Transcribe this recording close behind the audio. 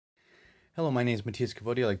Hello, my name is Matthias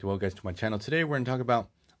Cavotti. I'd like to welcome you guys to my channel. Today we're going to talk about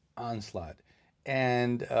Onslaught.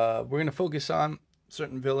 And we're going to focus on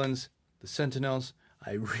certain villains, the Sentinels.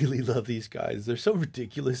 I really love these guys. They're so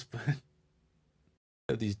ridiculous,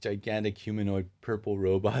 but these gigantic humanoid purple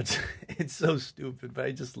robots. It's so stupid, but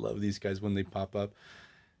I just love these guys when they pop up.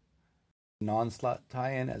 An Onslaught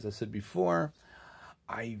tie-in, as I said before.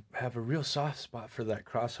 I have a real soft spot for that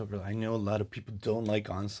crossover. I know a lot of people don't like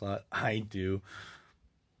Onslaught. I do.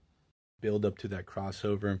 Build up to that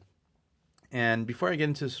crossover. And before I get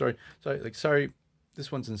into the story, sorry,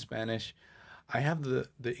 this one's in Spanish. I have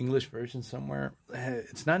the English version somewhere.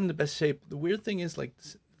 It's not in the best shape. The weird thing is, like,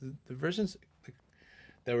 the versions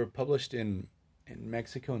that were published in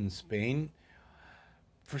Mexico and Spain,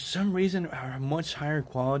 for some reason, are much higher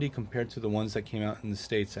quality compared to the ones that came out in the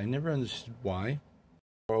States. I never understood why.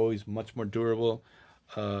 They're always much more durable,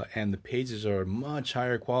 and the pages are much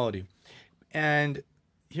higher quality. And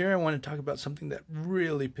here I want to talk about something that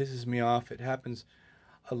really pisses me off. It happens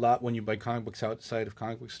a lot when you buy comic books outside of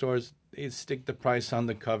comic book stores. They stick the price on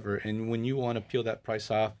the cover, and when you want to peel that price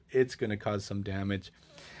off, it's going to cause some damage.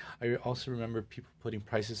 I also remember people putting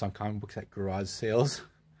prices on comic books at garage sales.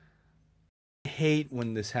 I hate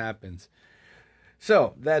when this happens.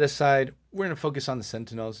 So, that aside, we're going to focus on the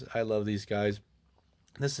Sentinels. I love these guys.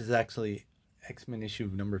 This is actually X-Men issue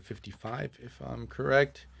number 55, if I'm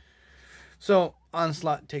correct. So,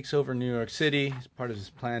 Onslaught takes over New York City as part of his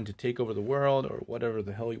plan to take over the world, or whatever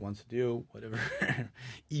the hell he wants to do, whatever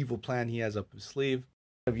evil plan he has up his sleeve.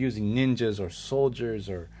 Of using ninjas or soldiers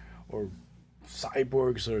or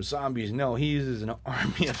cyborgs or zombies. No, he uses an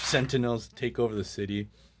army of Sentinels to take over the city.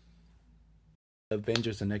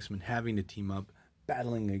 Avengers and X-Men having to team up,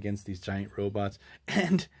 battling against these giant robots.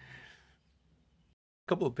 And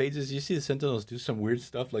couple of pages, you see the Sentinels do some weird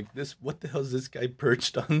stuff like this. What the hell is this guy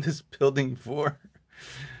perched on this building for?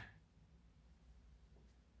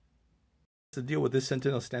 What's the deal with this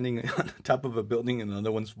Sentinel standing on top of a building and the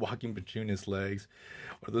other one's walking between his legs?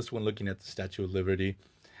 Or this one looking at the Statue of Liberty?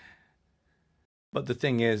 But the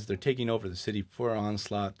thing is, they're taking over the city for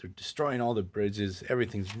Onslaught. They're destroying all the bridges.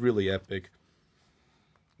 Everything's really epic.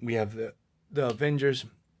 We have the Avengers,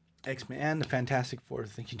 X-Men, and the Fantastic Four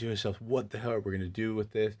thinking to yourself, what the hell are we going to do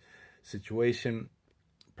with this situation?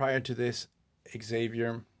 Prior to this,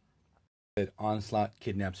 Xavier said Onslaught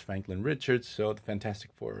kidnaps Franklin Richards, so the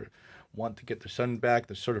Fantastic Four want to get their son back.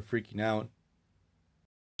 They're sort of freaking out,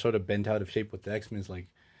 sort of bent out of shape with the X-Men. It's like,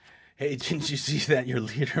 hey, didn't you see that your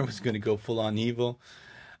leader was going to go full-on evil?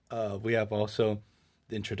 We have also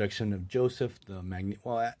the introduction of Joseph, the Magneto.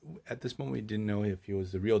 Well, at this moment, we didn't know if he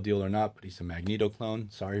was the real deal or not, but he's a Magneto clone.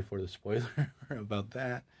 Sorry for the spoiler about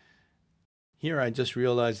that. Here, I just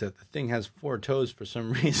realized that the thing has 4 toes for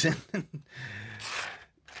some reason.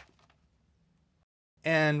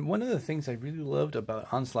 And one of the things I really loved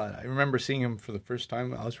about Onslaught, I remember seeing him for the first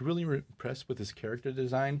time. I was really impressed with his character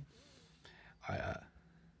design.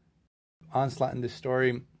 Onslaught in this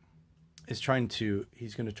story is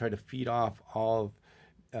he's going to try to feed off all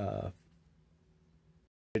of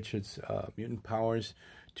Richard's mutant powers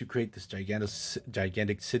to create this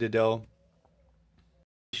gigantic citadel.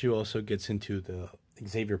 She also gets into the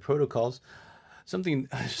Xavier protocols, something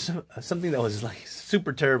that was like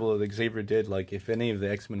super terrible that Xavier did. Like, if any of the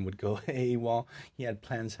X-Men would go AWOL, he had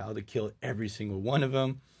plans how to kill every single one of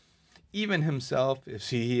them, even himself if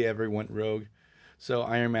he ever went rogue. So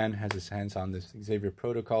Iron Man has his hands on this Xavier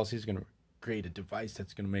protocols. He's going to create a device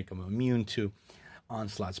that's going to make him immune to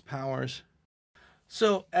Onslaught's powers.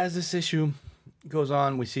 So as this issue goes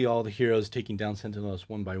on, we see all the heroes taking down Sentinels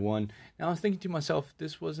one by one. Now I was thinking to myself,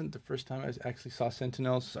 this wasn't the first time I actually saw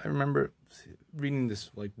Sentinels. I remember reading this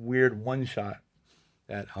like weird one-shot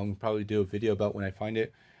that I'll probably do a video about when I find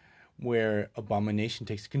it, where Abomination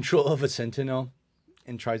takes control of a Sentinel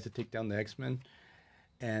and tries to take down the X-Men.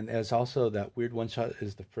 And as also that weird one-shot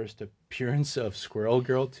is the first appearance of Squirrel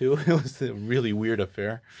Girl too. It was a really weird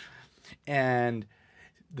affair. And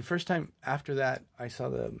the first time after that I saw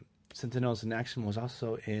the Sentinels in action was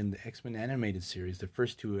also in the X-Men animated series. The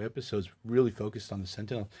first 2 episodes really focused on the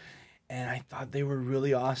Sentinel, and I thought they were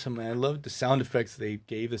really awesome. And I loved the sound effects they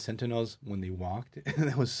gave the Sentinels when they walked.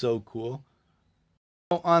 That was so cool.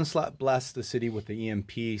 So Onslaught blasts the city with the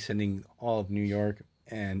EMP, sending all of New York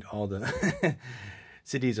and all the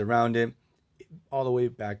cities around it all the way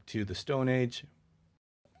back to the Stone Age.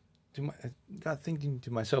 I got thinking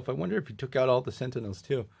to myself, I wonder if he took out all the Sentinels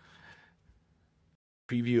too.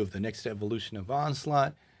 Preview of the next evolution of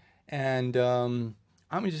Onslaught. And I'm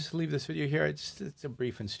going to just leave this video here. It's a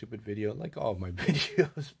brief and stupid video, like all of my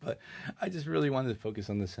videos. But I just really wanted to focus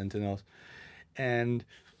on the Sentinels. And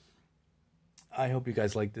I hope you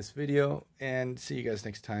guys like this video, and see you guys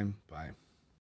next time. Bye.